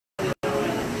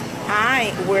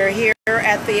right, we're here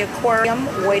at the aquarium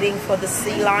waiting for the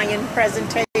sea lion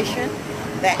presentation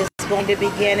that is going to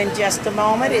begin in just a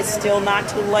moment. It's still not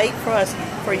too late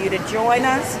for you to join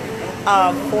us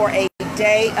for a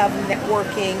day of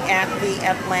networking at the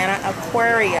Atlanta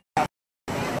Aquarium.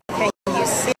 Can you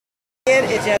see it?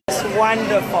 It's just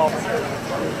wonderful.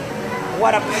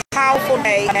 What a powerful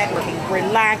day of networking,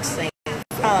 relaxing,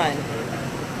 fun,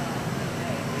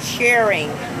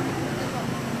 sharing.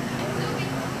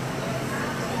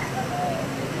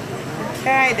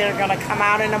 Okay, they're going to come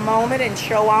out in a moment and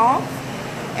show off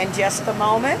in just a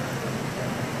moment.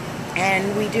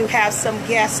 And we do have some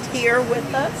guests here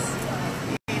with us.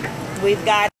 We've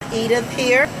got Edith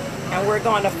here, and we're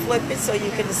going to flip it so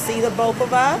you can see the both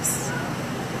of us.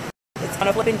 It's going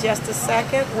to flip in just a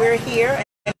second. We're here,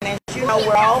 and as you know,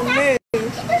 we're all new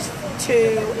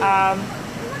to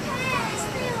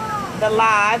the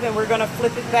live, and we're going to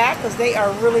flip it back because they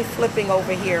are really flipping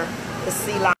over here, the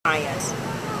sea lions.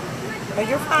 Oh,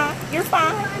 you're fine. You're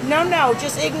fine. No,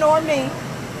 just ignore me.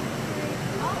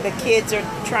 The kids are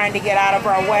trying to get out of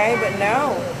our way, but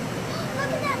no.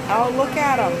 Oh, look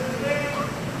at them.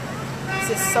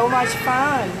 This is so much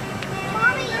fun.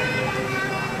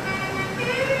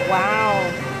 Wow.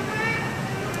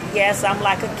 Yes, I'm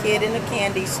like a kid in a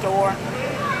candy store.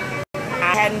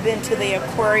 I hadn't been to the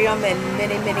aquarium in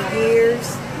many, many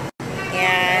years,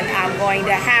 and I'm going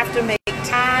to have to make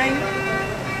time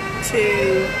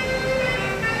to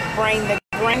bring the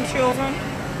grandchildren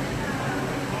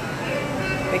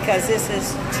because this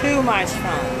is too much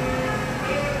fun.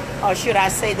 Or should I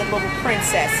say the little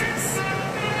princesses.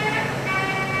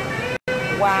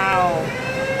 Wow,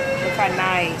 look how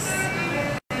nice.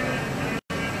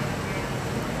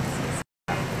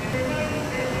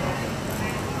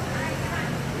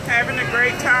 Having a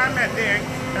great time at the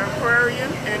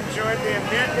aquarium. Enjoyed the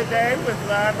event today with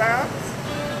Live Outs.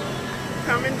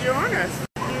 Come and join us.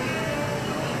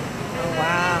 Oh,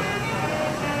 wow.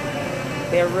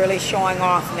 They're really showing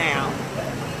off now.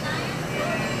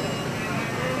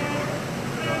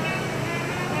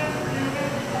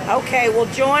 Okay, well,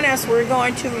 join us. We're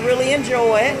going to really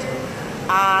enjoy it.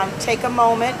 Take a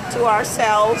moment to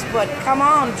ourselves, but come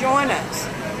on, join us.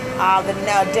 The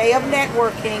day of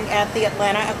networking at the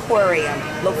Atlanta Aquarium.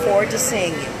 Look forward to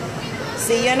seeing you.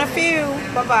 See you in a few.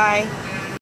 Bye-bye.